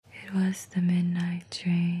It was the midnight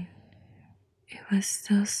train. It was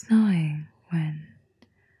still snowing when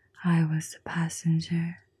I was the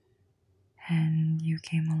passenger and you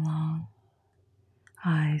came along.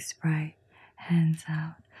 Eyes bright, hands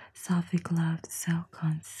out, softly gloved silk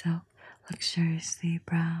on silk, luxuriously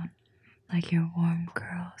brown, like your warm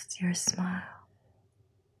curls, your smile.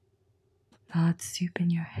 Thoughts soup in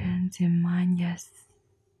your hands in mine, yes.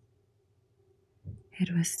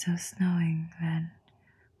 It was still snowing then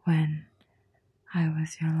when I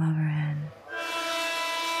was your lover hen.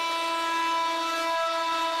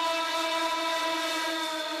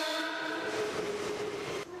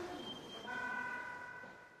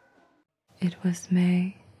 It was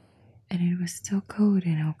May, and it was still cold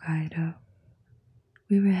in Hokkaido.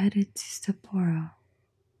 We were headed to Sapporo.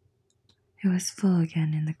 It was full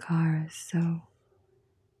again in the cars, so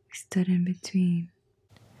we stood in between,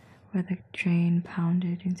 where the train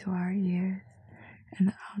pounded into our ears and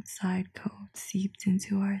the outside cold seeped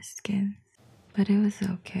into our skins. But it was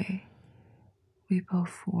okay. We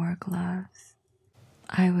both wore gloves.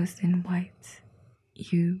 I was in white,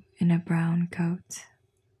 you in a brown coat.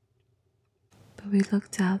 But we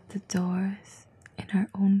looked out the doors in our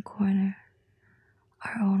own corner,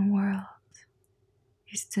 our own world.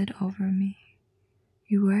 You stood over me.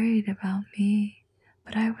 You worried about me,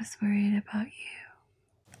 but I was worried about you.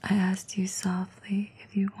 I asked you softly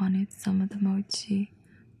if you wanted some of the mochi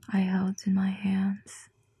I held in my hands.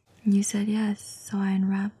 You said yes, so I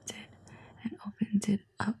unwrapped it and opened it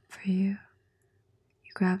up for you.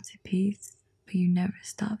 You grabbed a piece, but you never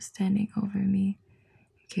stopped standing over me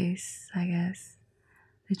in case, I guess,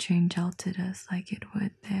 the train jolted us like it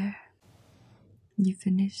would there. You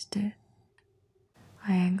finished it.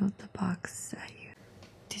 I angled the box at you.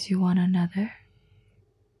 Did you want another?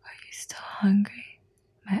 Are you still hungry?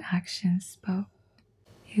 My actions spoke.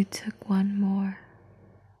 You took one more,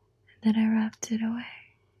 and then I wrapped it away.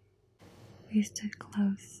 We stood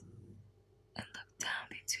close and looked down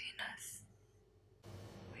between us.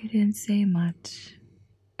 We didn't say much,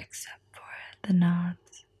 except for the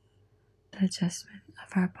nods, the adjustment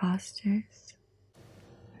of our postures.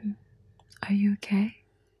 Are you okay?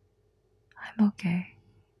 I'm okay.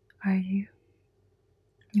 Are you?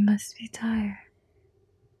 You must be tired.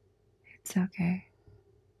 It's okay,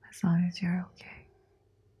 as long as you're okay,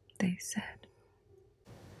 they said.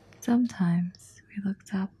 Sometimes we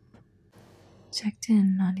looked up, checked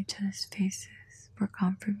in on each other's faces for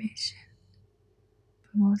confirmation,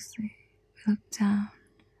 but mostly we looked down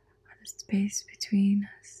on the space between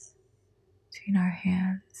us, between our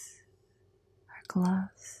hands, our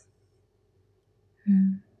gloves,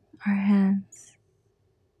 our hands.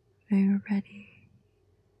 They were ready,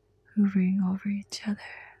 hovering over each other,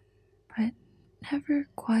 but never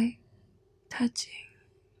quite touching.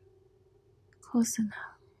 Close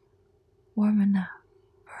enough, warm enough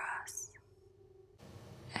for us.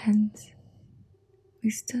 And we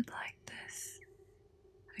stood like this,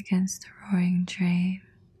 against the roaring train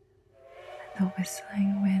and the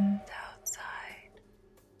whistling wind outside.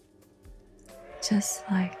 Just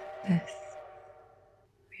like this,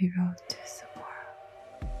 we rode to